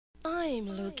I'm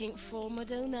looking for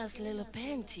Madonna's little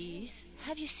panties.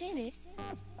 Have you seen it?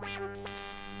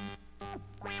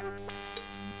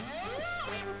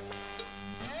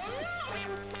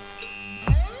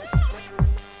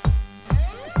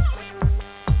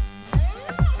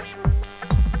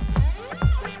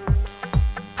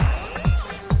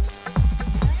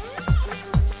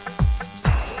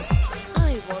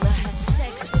 I wanna have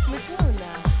sex with Madonna.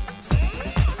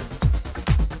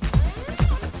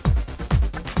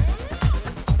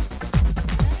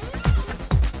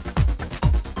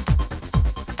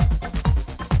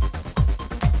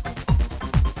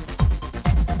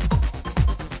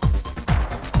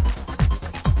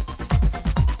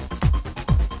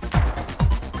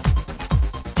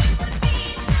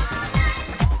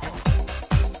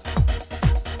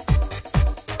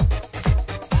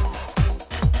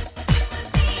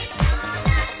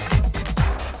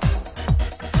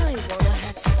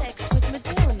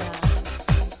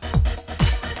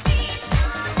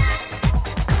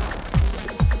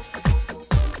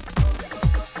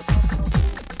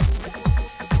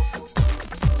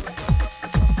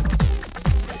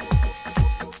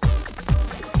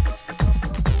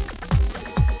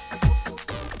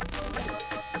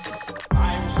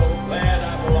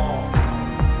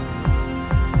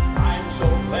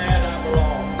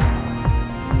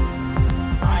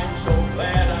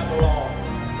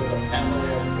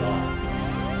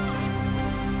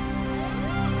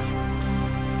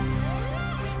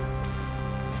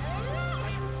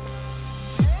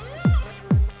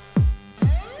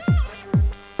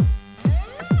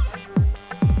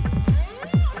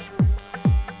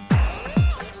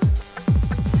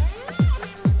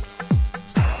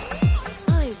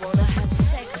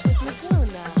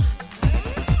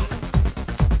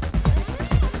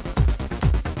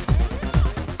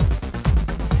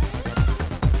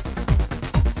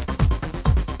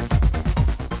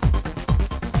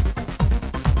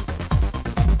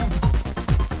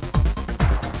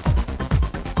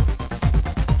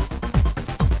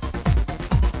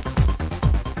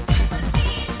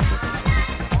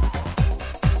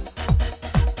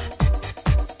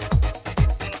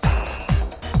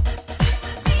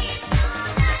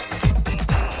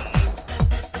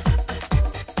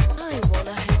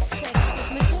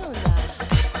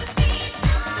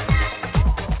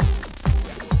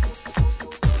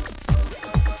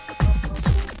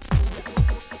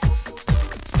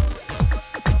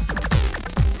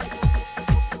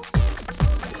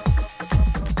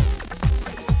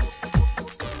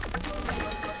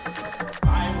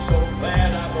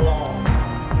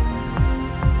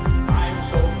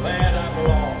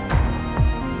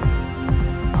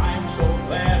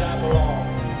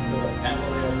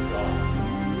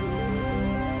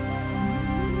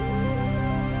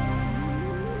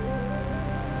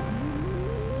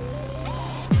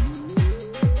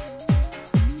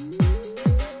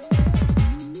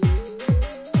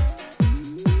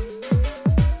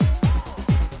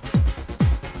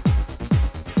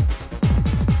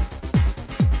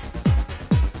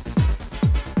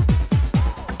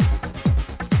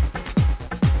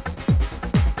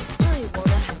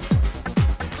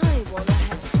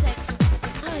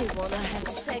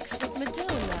 Sex with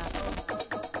Madonna.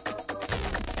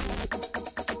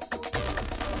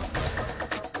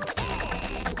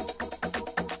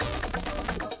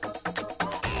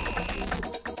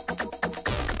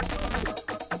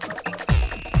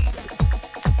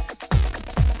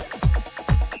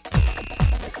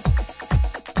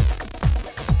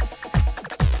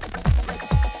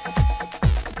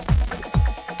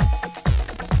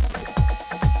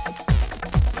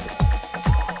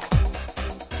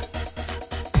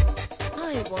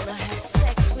 I wanna have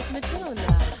sex with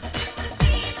Madonna.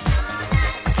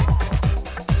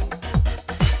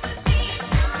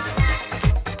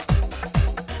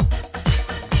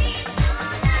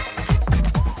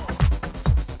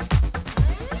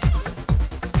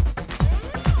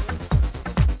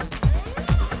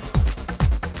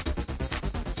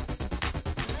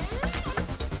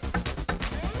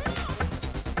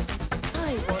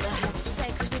 I wanna have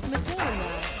sex with Madonna.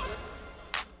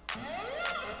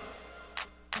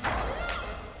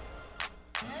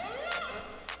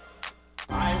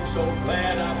 I'm so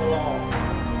glad I belong.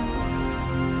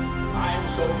 I'm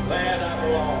so glad I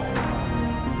belong.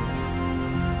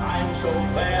 I'm so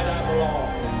glad I belong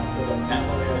to the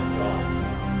family of God.